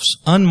themselves,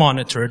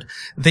 unmonitored,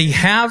 they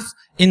have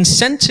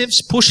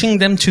incentives pushing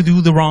them to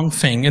do the wrong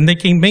thing. And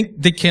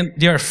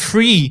they are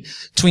free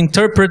to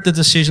interpret the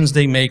decisions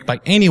they make by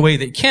any way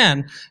they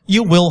can.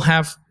 You will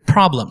have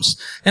problems.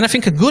 And I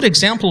think a good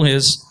example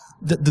is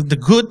the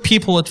good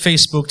people at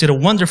Facebook did a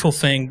wonderful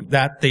thing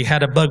that they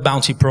had a bug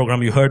bounty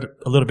program. You heard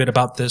a little bit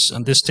about this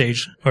on this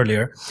stage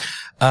earlier,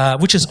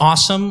 which is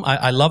awesome.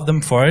 I love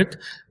them for it.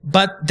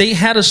 But they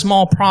had a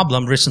small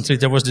problem recently.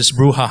 There was this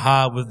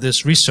brouhaha with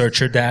this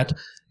researcher that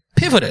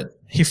pivoted.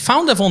 He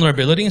found a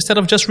vulnerability. Instead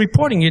of just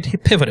reporting it, he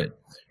pivoted,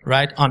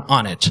 right,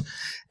 on it.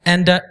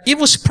 And it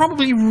was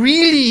probably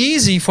really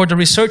easy for the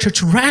researcher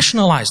to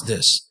rationalize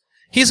this.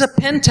 He's a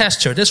pen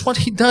tester. That's what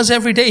he does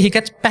every day. He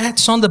gets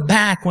pats on the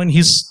back when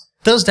he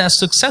does that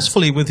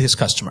successfully with his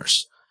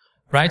customers,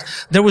 right?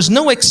 There was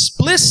no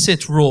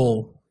explicit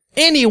rule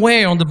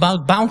anywhere on the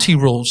bounty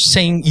rules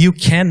saying you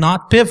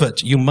cannot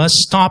pivot. You must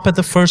stop at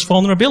the first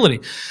vulnerability.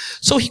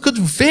 So he could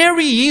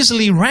very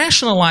easily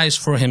rationalize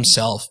for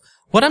himself,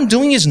 what I'm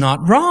doing is not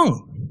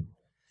wrong.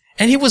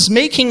 And he was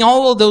making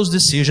all of those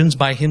decisions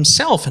by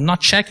himself and not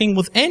checking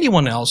with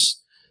anyone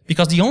else,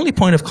 because the only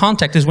point of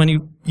contact is when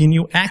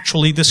you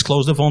actually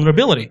disclose the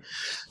vulnerability.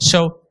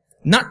 So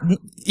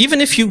even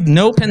if you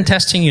know pen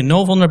testing, you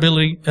know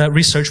vulnerability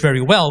research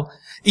very well,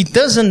 it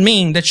doesn't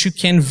mean that you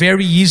can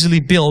very easily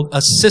build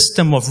a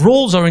system of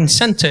rules or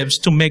incentives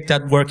to make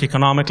that work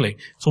economically.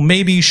 So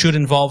maybe you should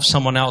involve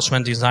someone else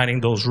when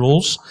designing those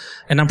rules.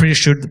 And I'm pretty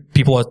sure the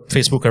people at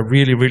Facebook are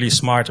really, really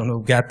smart and will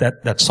get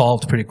that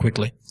solved pretty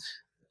quickly.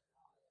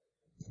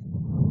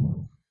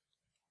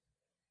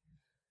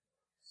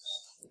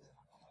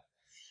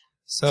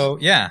 So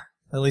yeah,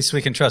 at least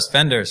we can trust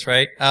vendors,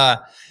 right?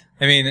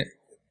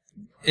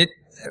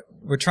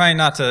 We're trying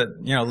not to,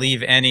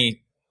 leave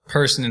any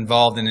person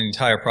involved in the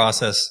entire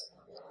process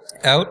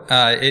out.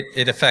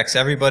 It affects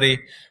everybody.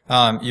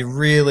 You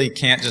really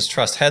can't just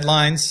trust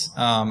headlines.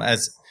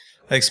 As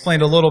I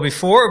explained a little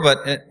before, but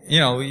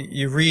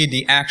you read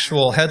the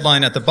actual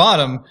headline at the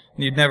bottom,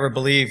 and you'd never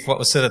believe what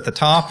was said at the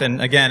top.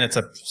 And again, it's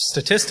a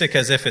statistic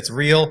as if it's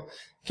real.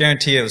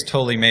 Guarantee it was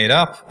totally made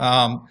up.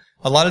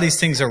 A lot of these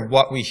things are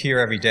what we hear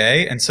every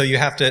day, and so you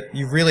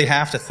really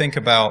have to think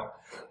about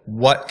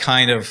what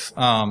kind of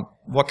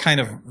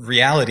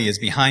reality is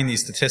behind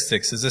these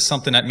statistics. Is this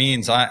something that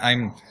means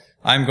I'm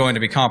going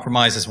to be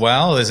compromised as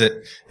well? Is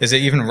it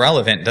even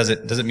relevant? Does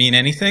it mean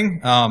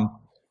anything?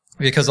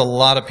 Because a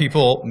lot of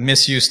people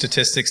misuse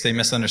statistics, they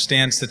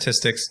misunderstand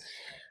statistics,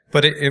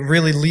 but it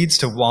really leads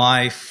to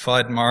why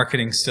FUD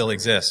marketing still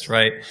exists,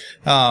 right?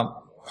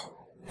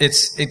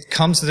 It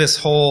comes to this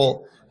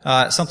whole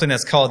something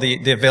that's called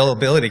the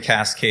availability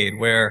cascade,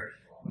 where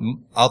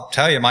I'll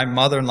tell you, my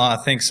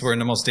mother-in-law thinks we're in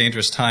the most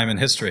dangerous time in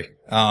history.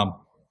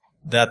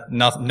 That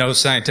no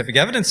scientific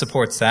evidence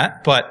supports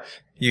that, but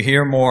you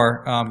hear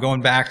more,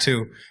 going back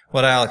to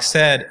what Alex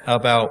said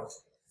about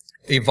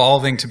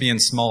evolving to be in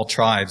small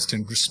tribes,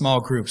 to small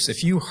groups.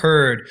 If you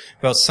heard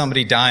about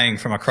somebody dying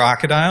from a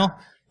crocodile,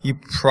 you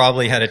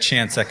probably had a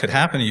chance that could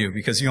happen to you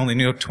because you only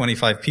knew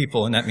 25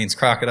 people, and that means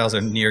crocodiles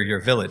are near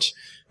your village.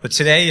 But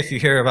today, if you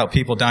hear about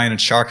people dying in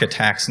shark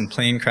attacks and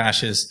plane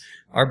crashes,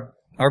 our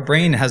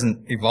brain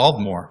hasn't evolved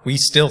more. We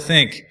still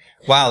think,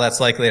 wow, that's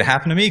likely to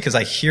happen to me because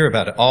I hear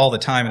about it all the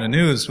time in the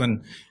news,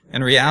 when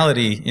in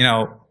reality,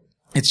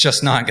 it's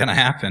just not going to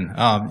happen.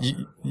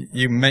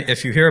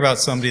 If you hear about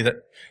somebody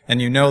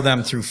and you know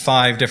them through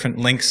 5 different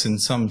links in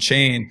some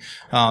chain,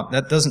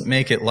 that doesn't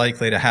make it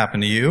likely to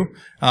happen to you.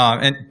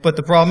 But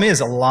the problem is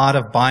a lot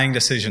of buying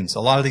decisions, a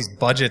lot of these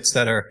budgets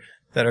that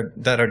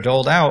are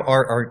doled out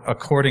are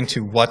according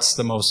to what's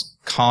the most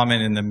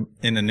common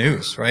in the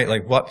news, right?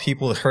 Like what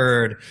people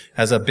heard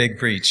as a big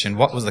breach and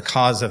what was the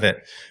cause of it.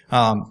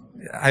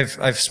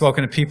 I've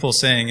spoken to people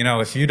saying,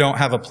 if you don't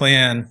have a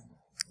plan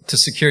to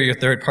secure your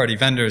third-party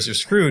vendors, you're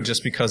screwed,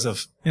 just because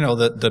of,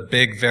 the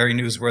big, very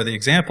newsworthy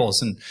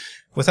examples. And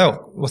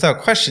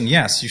without question,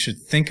 yes, you should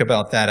think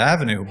about that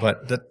avenue,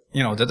 but that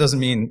doesn't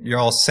mean you're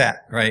all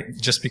set, right?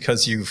 Just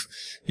because you've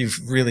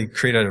really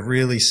created a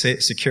really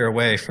secure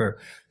way for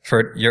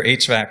your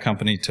HVAC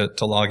company to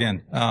log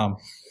in.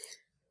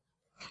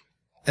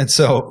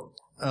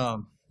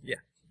 Yeah.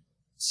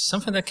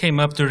 Something that came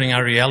up during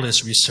our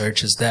Realis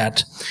research is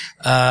that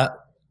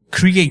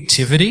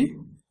creativity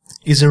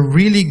is a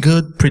really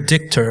good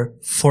predictor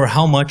for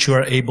how much you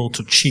are able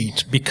to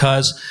cheat,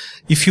 because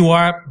if you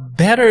are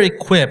better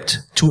equipped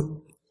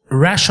to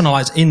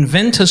rationalize,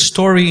 invent a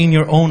story in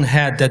your own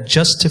head that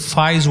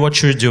justifies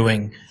what you're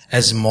doing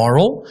as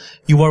moral,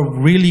 you are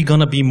really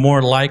going to be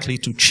more likely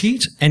to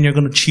cheat, and you're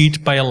going to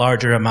cheat by a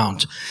larger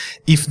amount.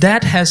 If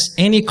that has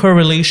any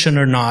correlation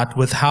or not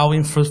with how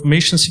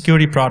information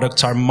security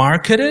products are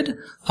marketed,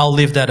 I'll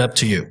leave that up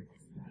to you.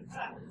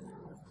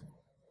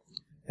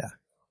 Yeah.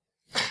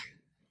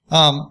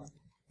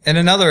 And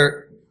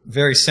another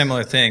very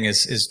similar thing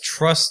is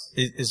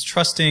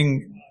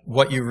trusting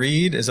what you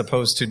read as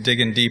opposed to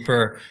digging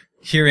deeper,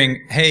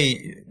 hearing,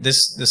 hey,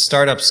 this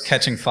startup's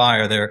catching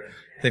fire.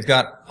 They've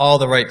got all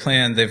the right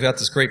plan. They've got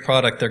this great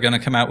product they're going to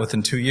come out with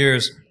in 2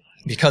 years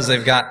because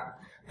they've got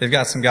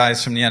some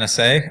guys from the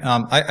NSA.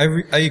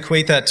 I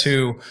equate that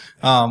to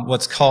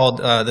what's called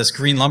this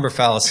green lumber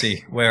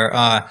fallacy,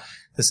 where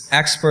this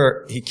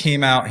expert, he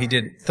came out, he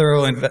did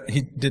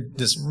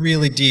this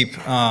really deep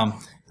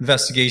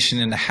investigation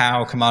into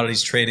how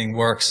commodities trading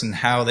works and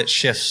how that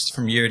shifts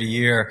from year to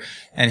year,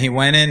 and he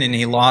went in and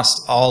he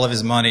lost all of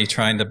his money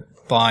trying to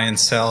buy and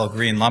sell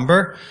green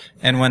lumber.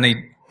 And when he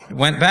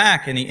went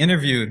back and he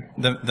interviewed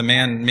the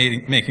man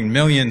making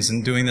millions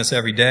and doing this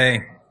every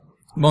day,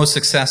 most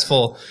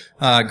successful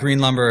green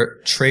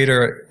lumber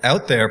trader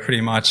out there pretty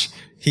much,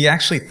 he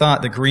actually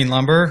thought the green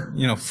lumber,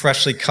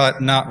 freshly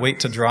cut, not wait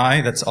to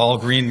dry, that's all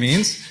green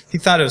means. He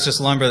thought it was just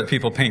lumber that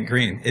people paint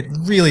green. It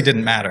really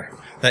didn't matter,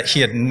 that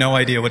he had no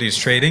idea what he was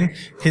trading.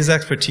 His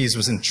expertise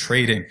was in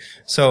trading.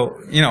 So,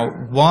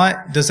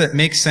 what does it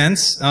make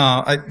sense?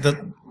 I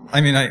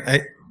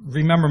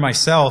remember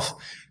myself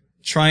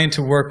trying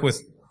to work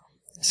with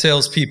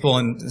salespeople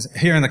and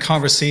hearing the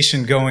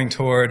conversation going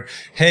toward,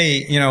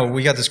 hey,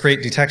 we got this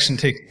great detection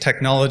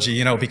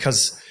technology,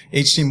 because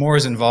HD Moore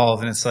is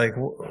involved, and it's like,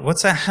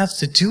 what's that have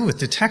to do with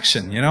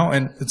detection,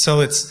 And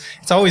so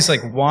it's always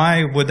like,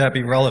 why would that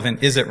be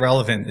relevant? Is it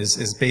relevant?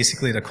 Is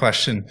basically the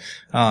question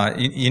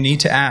you need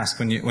to ask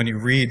when you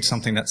read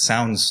something that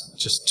sounds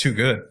just too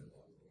good.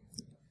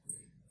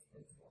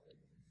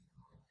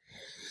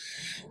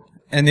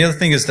 And the other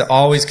thing is to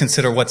always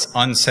consider what's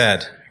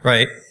unsaid,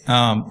 right?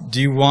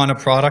 Do you want a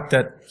product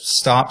that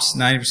stops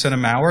 90% of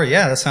malware?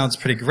 Yeah, that sounds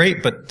pretty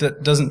great, but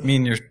that doesn't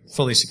mean you're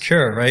fully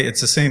secure, right?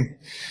 It's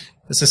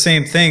the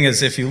same thing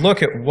as if you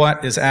look at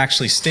what is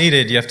actually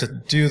stated, you have to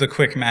do the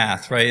quick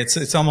math, right?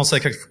 It's almost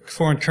like a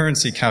foreign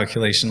currency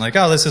calculation. Like,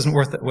 oh, this isn't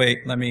worth it. Wait,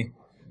 let me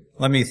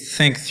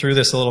think through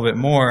this a little bit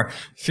more.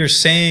 If you're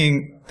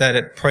saying that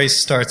it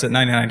price starts at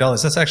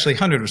 $99, that's actually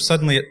 $100.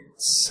 Suddenly it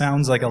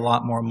sounds like a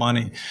lot more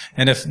money.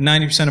 And if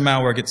 90% of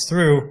malware gets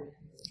through,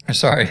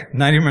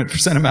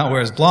 90% of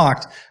malware is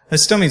blocked, that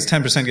still means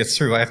 10% gets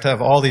through. I have to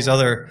have all these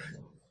other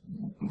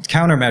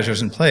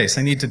countermeasures in place.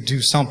 I need to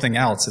do something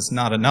else. It's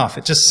not enough.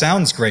 It just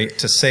sounds great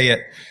to say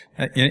it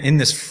in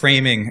this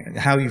framing.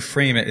 How you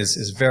frame it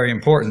is very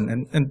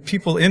important. And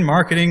people in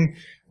marketing,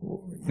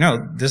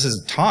 this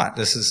is taught.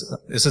 This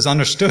is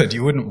understood.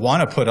 You wouldn't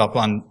want to put up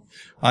on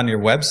your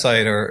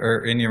website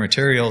or in your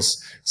materials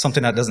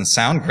something that doesn't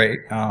sound great.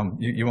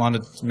 You want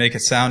to make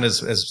it sound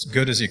as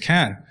good as you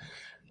can.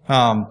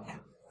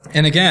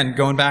 And again,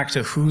 going back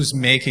to who's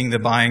making the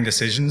buying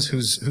decisions,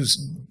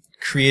 who's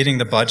creating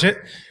the budget,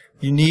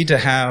 you need to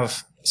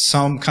have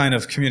some kind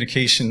of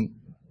communication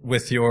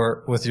with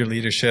your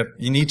leadership.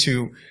 You need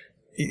to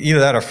either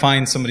that or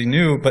find somebody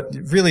new, but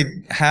really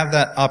have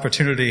that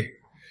opportunity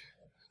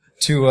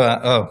to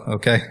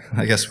okay,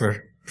 I guess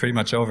we're pretty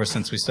much over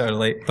since we started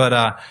late.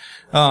 But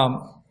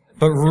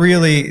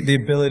really the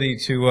ability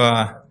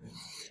to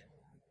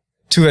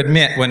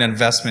admit when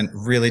investment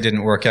really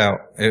didn't work out.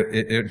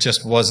 It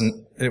just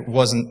wasn't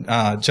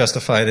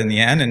justified in the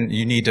end, and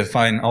you need to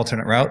find an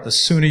alternate route. The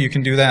sooner you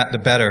can do that, the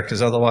better,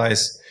 because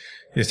otherwise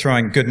you're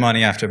throwing good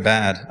money after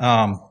bad.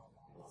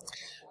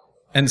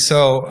 And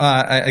so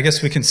I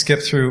guess we can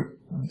skip through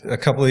a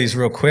couple of these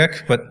real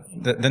quick, but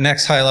the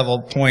next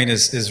high-level point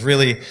is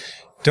really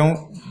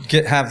don't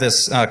have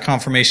this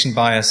confirmation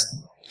bias.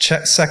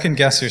 Second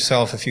guess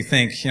yourself if you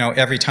think,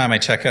 every time I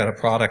check out a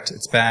product,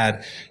 it's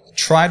bad.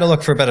 Try to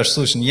look for a better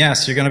solution.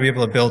 Yes, you're going to be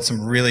able to build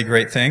some really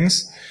great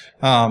things,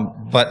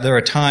 but there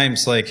are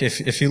times like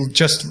if you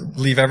just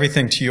leave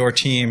everything to your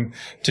team,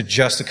 to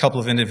just a couple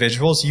of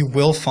individuals, you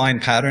will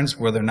find patterns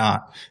where they're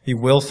not. You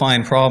will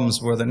find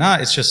problems where they're not.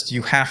 It's just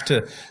you have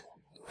to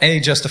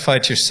justify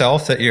to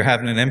yourself that you're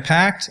having an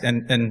impact,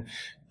 and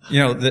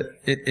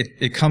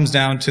it comes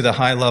down to the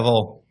high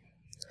level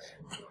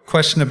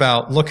question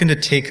about looking to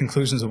take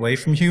conclusions away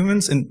from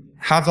humans and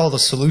have all the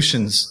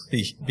solutions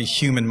be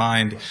human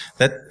mind.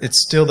 That it's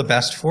still the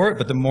best for it,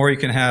 but the more you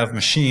can have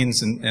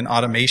machines and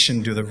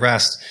automation do the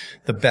rest,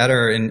 the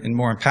better and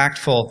more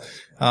impactful,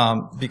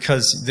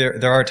 because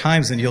there are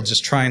times when you'll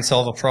just try and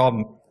solve a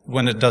problem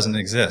when it doesn't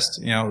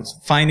exist.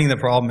 Finding the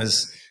problem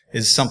is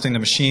something the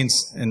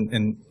machines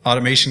and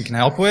automation can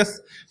help with.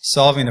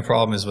 Solving the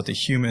problem is what the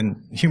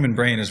human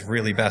brain is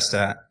really best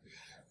at.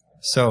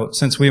 So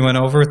since we went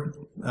over,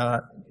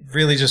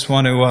 really just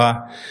want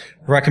to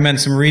recommend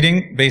some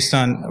reading based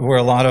on where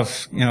a lot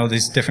of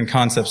these different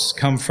concepts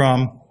come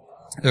from.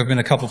 There have been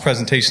a couple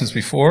presentations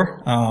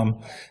before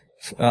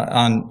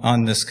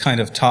on this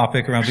kind of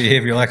topic around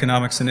behavioral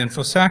economics and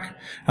InfoSec.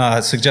 I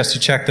suggest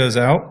you check those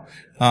out.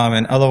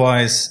 And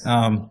otherwise,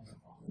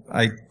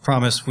 I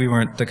promise we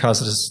weren't the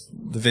cause of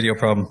the video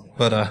problem.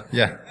 But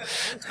yeah.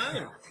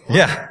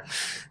 Yeah.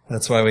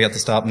 That's why we have to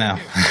stop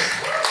now.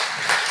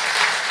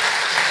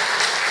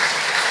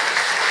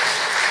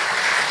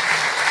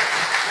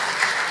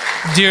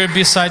 Dear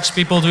BSides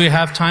people, do we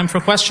have time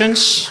for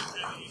questions?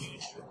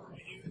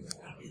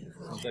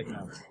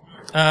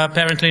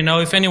 Apparently no.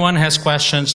 If anyone has questions,